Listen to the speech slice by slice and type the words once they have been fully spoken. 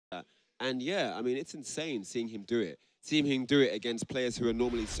And yeah, I mean, it's insane seeing him do it. Seeing him do it against players who are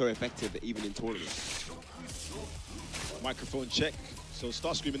normally so effective even in tournaments. Microphone check. So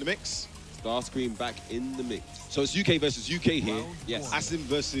Starscream in the mix. Starscream back in the mix. So it's UK versus UK here. Yes. Asim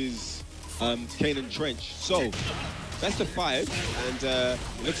versus Kaneandtrench. So best of 5, and it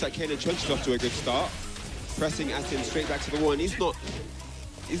looks like Kaneandtrench is off to a good start. Pressing Asim straight back to the wall, and he's not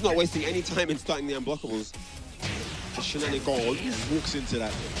wasting any time in starting the unblockables. The shenanigans. Walks into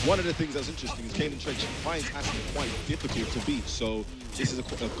that. One of the things that's interesting is Kaneandtrench finds Asim quite difficult to beat, so this is a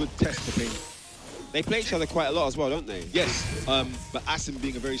good test for Kane. They play each other quite a lot as well, don't they? Yes, but Asim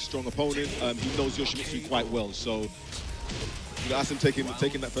being a very strong opponent, he knows Yoshimitsu quite well, so Asim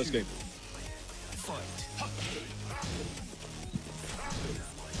taking that first game.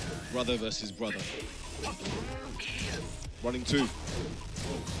 Brother versus brother. Running 2.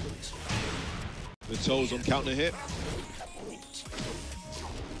 The toes on counter hit.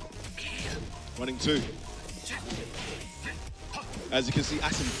 Running 2. As you can see,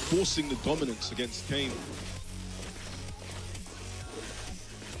 Asim forcing the dominance against Kane.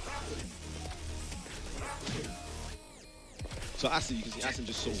 So Asim, you can see Asim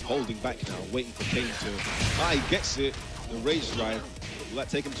just sort of holding back now, waiting for Kane to... he gets it. The rage drive. Will that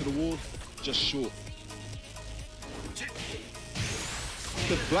take him to the wall? Just short.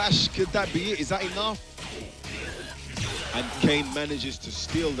 The flash, could that be it? Is that enough? And Kane manages to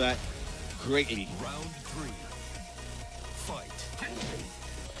steal that greatly. Round 3. Fight.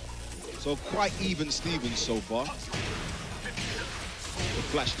 So quite even Stevens so far. The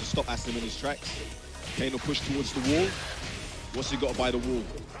flash to stop Asim in his tracks. Kane will push towards the wall. What's he got by the wall?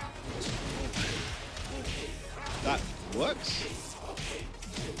 That works.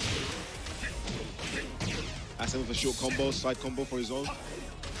 Asim with a short combo, side combo for his own.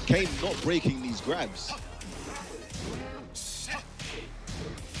 Kane not breaking these grabs.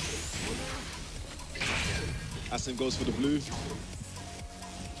 Asim goes for the blue.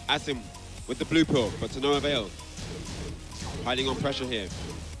 Asim with the blue pill, but to no avail. Hiding on pressure here.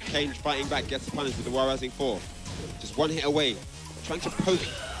 Kane fighting back, gets the punish with the War Rising 4. Just one hit away. Trying to poke.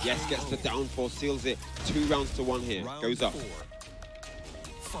 Yes, gets the down 4, seals it. 2 rounds to 1 here. Goes up.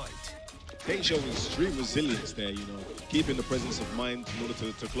 Kane showing extreme resilience there, you know, keeping the presence of mind in order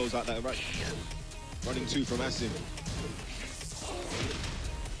to close out that right. Running 2 from Asim.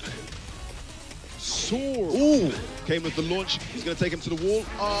 Sword. Ooh! Kane with the launch. He's going to take him to the wall.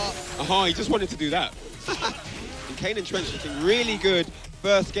 He just wanted to do that. And Kaneandtrench looking really good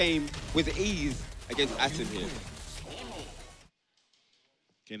first game with ease against Asim here.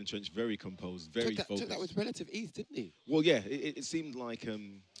 Kaneandtrench very composed, very focused. Took that with relative ease, didn't he? Well, yeah, it seemed like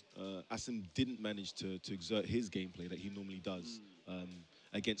Asim didn't manage to exert his gameplay that he normally does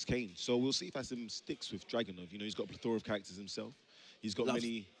against Kane. So we'll see if Asim sticks with Dragunov. You know, he's got a plethora of characters himself. He's got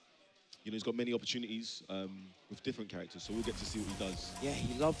many, you know, he's got many opportunities with different characters. So we'll get to see what he does. Yeah,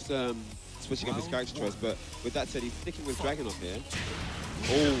 he loves switching up his character choice. But with that said, he's sticking with Dragunov here.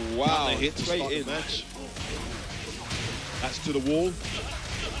 Oh wow! Hit to start the match. That's to the wall.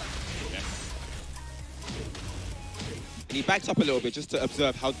 And he backed up a little bit just to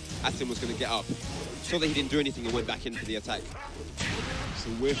observe how Asim was going to get up. Saw that he didn't do anything and went back in for the attack. So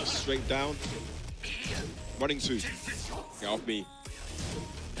whiff straight down. Running 2. Get off me.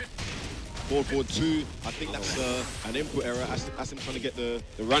 Forward 2. I think that's an input error. Asim trying to get the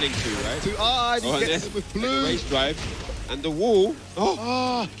running 2, right? 2. And he gets it with blue. Race drive. And the wall.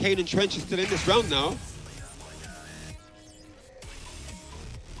 Kaneandtrench is still in this round now.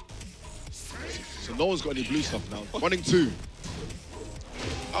 So no one's got any blue stuff now. Running 2.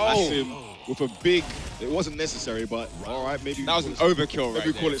 Asim with a big, it wasn't necessary, but all right, maybe. That was an overkill, right?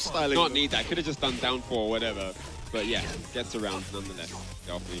 Maybe call it styling. Not need that. Could have just done down 4 or whatever. But yeah, gets around nonetheless.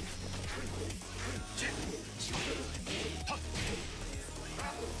 Get off me.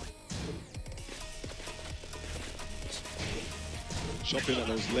 Chopping at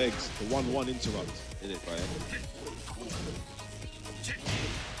those legs. The 1-1 interrupt. In it, right?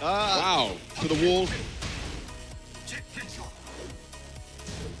 Wow. To the wall.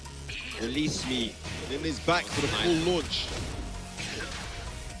 Release me. In his back for the full launch.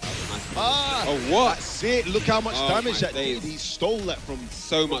 Oh, what? That's it. Look how much damage that did. He stole that from...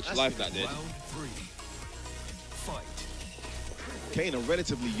 So much life that did. Kane, a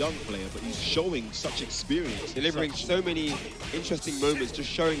relatively young player, but he's showing such experience. Delivering so many interesting moments, just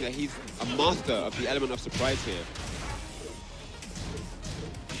showing that he's a master of the element of surprise here.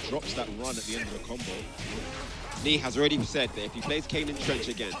 Drops that run at the end of the combo. Nee has already said that if he plays Kaneandtrench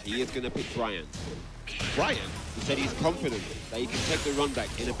again, he is going to pick Brian. Brian? He said he's confident that he can take the run back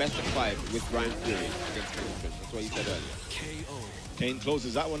in a best of 5 with Brian Fury against Kaneandtrench. That's what he said earlier. Kane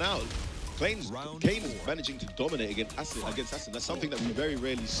closes that one out. Kane's managing to dominate against Asim. That's something that we very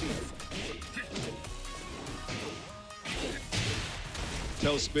rarely see.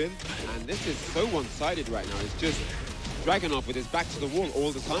 Tail spin. And this is so one-sided right now. It's just Dragunov with his back to the wall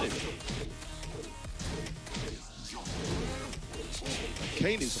all the time.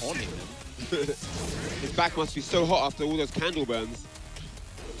 Kane is on him. His back must be so hot after all those candle burns.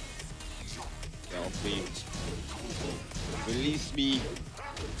 Get off me. Release me.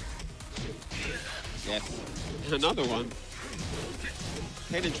 Yes. Another one.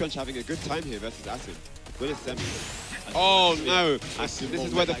 Kaneandtrench having a good time here versus Asim. With a semi. Oh no! Asim this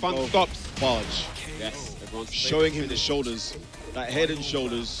is where the fun stops. Barge. Yes. Everyone's Showing him the shoulders. That head and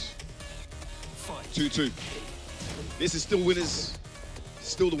shoulders. 2-2. This is still winners.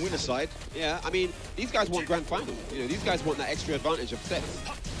 Still the winner side. Yeah, I mean, these guys want grand finals. You know, these guys want that extra advantage of sets.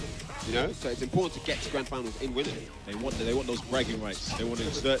 You know, so it's important to get to grand finals in winning. They want those bragging rights. They want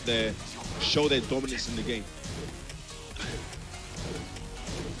to show their dominance in the game.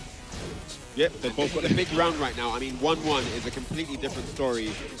 Yep, they've both got a big round right now. I mean, 1-1 is a completely different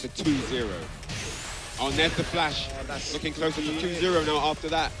story to 2-0. Oh, and there's the flash. That's looking closer to 2-0 now after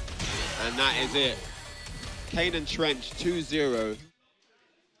that. And that is it. Kaneandtrench 2-0.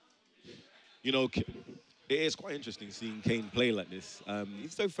 You know, it is quite interesting seeing Kane play like this.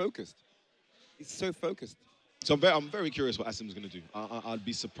 He's so focused. He's so focused. So I'm very curious what Asim's going to do. I'd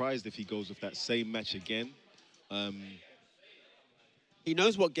be surprised if he goes with that same match again. He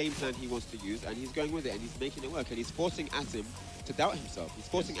knows what game plan he wants to use, and he's going with it, and he's making it work, and he's forcing Asim to doubt himself. He's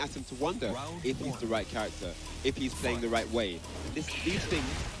forcing Asim to wonder if he's the right character, if he's playing the right way. These things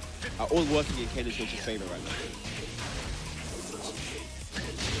are all working in Kaneandtrench's favor right now.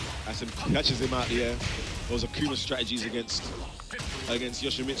 Asim catches him out the air. Those Akuma strategies against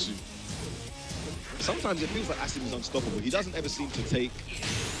Yoshimitsu. Sometimes it feels like Asim is unstoppable. He doesn't ever seem to take...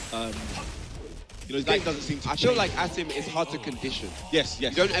 you know, his game doesn't seem to I feel like Asim is hard to condition. Yes. You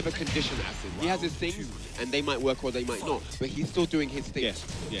don't ever condition Asim. He has his things, and they might work or they might not. But he's still doing his thing.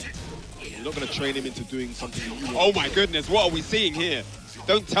 Yeah. You're not going to train him into doing something that you want. Oh my goodness, what are we seeing here?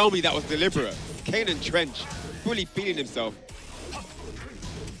 Don't tell me that was deliberate. Kaneandtrench fully feeling himself.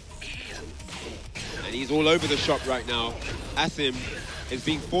 And he's all over the shop right now. Asim is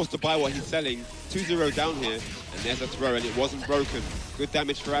being forced to buy what he's selling. 2-0 down here, and there's a throw, and it wasn't broken. Good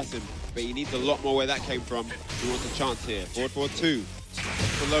damage for Asim, but he needs a lot more where that came from. He wants a chance here. Forward 2.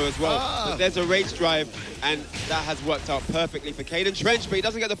 For low as well. But there's a rage drive, and that has worked out perfectly for Kaneandtrench, but he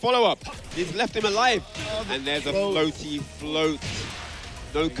doesn't get the follow-up. He's left him alive. And there's a floaty float.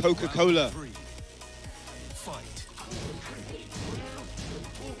 No Coca-Cola.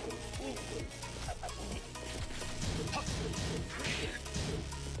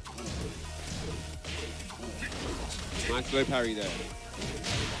 Nice low parry there.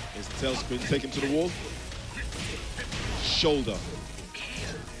 There's the tail spin, take him to the wall. Shoulder.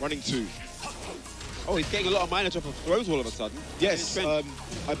 Running 2. Oh, he's getting a lot of mileage off of throws all of a sudden. Yes,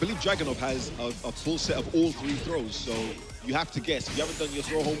 I believe Dragunov has a full set of all 3 throws, so you have to guess. If you haven't done your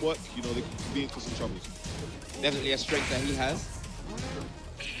throw homework, you know, they could be in for some trouble. Definitely a strength that he has.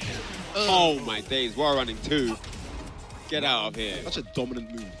 Oh my days, War running 2. Get out of here. Such a dominant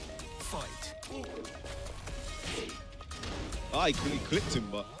move. He clipped him,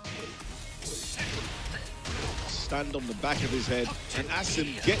 but stand on the back of his head, and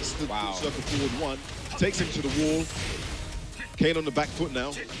Asim gets the circle forward 1, takes him to the wall. Kane on the back foot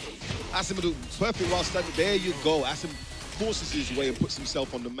now. Asim with a perfect while standing. There you go. Asim forces his way and puts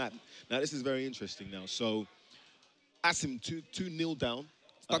himself on the mat. Now this is very interesting now. So Asim 2-0 down.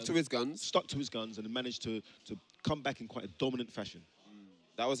 Stuck to his guns. Stuck to his guns and managed to come back in quite a dominant fashion.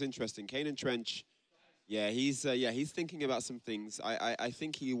 That was interesting. Kaneandtrench. Yeah, he's thinking about some things. I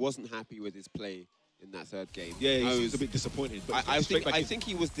think he wasn't happy with his play in that third game. Yeah, he was a bit disappointed. But I think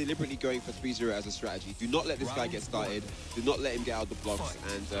he was deliberately going for 3-0 as a strategy. Do not let this guy get started. Do not let him get out the blocks.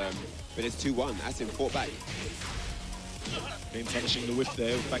 And but it's 2-1. Asim fought back. Game punishing the whiff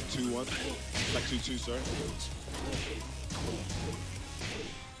there. Back 2-1. Back 2-2. Sorry.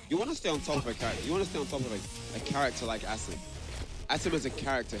 You want to stay on top of a character. You want to stay on top of a character like Asim. Asim as a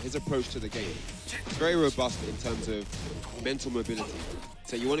character, his approach to the game, is very robust in terms of mental mobility.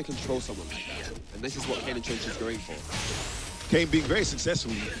 So you want to control someone like that. And this is what Kaneandtrench is going for. Kane being very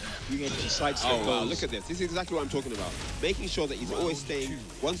successful, being able to sidestep those. Wow, look at this. This is exactly what I'm talking about. Making sure that he's always staying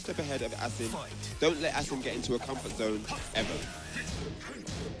one step ahead of Asim. Don't let Asim get into a comfort zone, ever.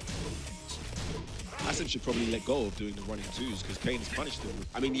 Asim should probably let go of doing the running 2s because Kane has punished him.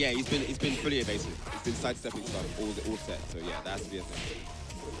 I mean, yeah, he's been fully evasive. He's been sidestepping stuff all set. So yeah, that has to be a thing.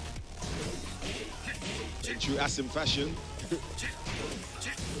 In true Asim fashion.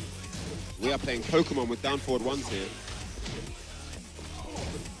 We are playing Pokemon with down forward ones here.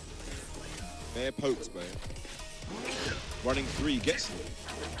 Bare pokes, bro. Running 3 gets it.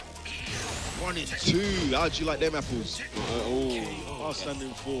 1 and 2. How'd you like them apples? Oh,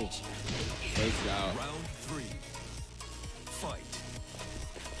 Standing 4. breaks it out. Round 3. Fight.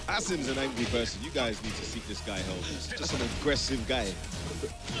 Asim's an angry person. You guys need to seek this guy help. He's just an aggressive guy.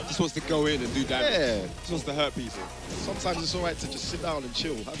 Just wants to go in and do damage. Yeah. Just wants to hurt people. Sometimes it's all right to just sit down and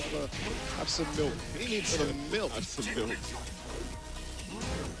chill. Have some milk. He needs some milk. Have some milk.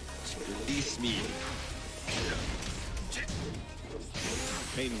 Release me.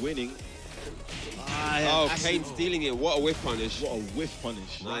 Kane winning. Oh, Kane stealing it. What a whiff punish. What a whiff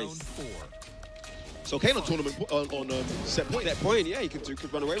punish. Nice. Round 4. So Kane on tournament on set point. That point, yeah, he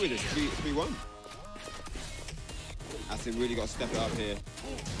could run away with it. 3-1. Asim really got to step it up here.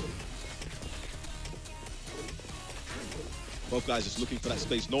 Both guys just looking for that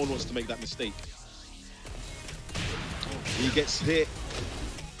space. No one wants to make that mistake. He gets hit.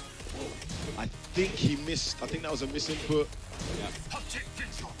 I think he missed. I think that was a misinput. Yeah.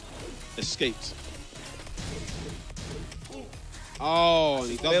 Escaped. Oh,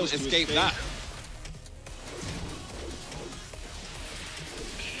 and he Fails doesn't to escape that.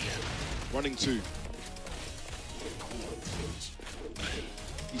 Running 2.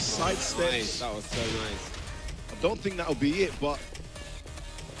 He sidesteps. Nice. That was so nice. I don't think that'll be it, but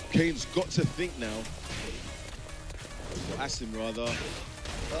Kane's got to think now. Or Asim, rather.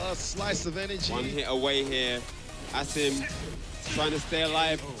 A slice of energy. 1 hit away here. Asim trying to stay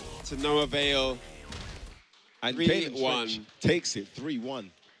alive to no avail. And 3-1. takes it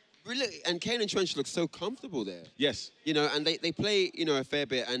 3-1. Really, and Kaneandtrench looks so comfortable there. Yes. You know, and they play, you know, a fair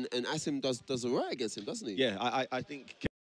bit, and Asim does all right against him, doesn't he? Yeah, I think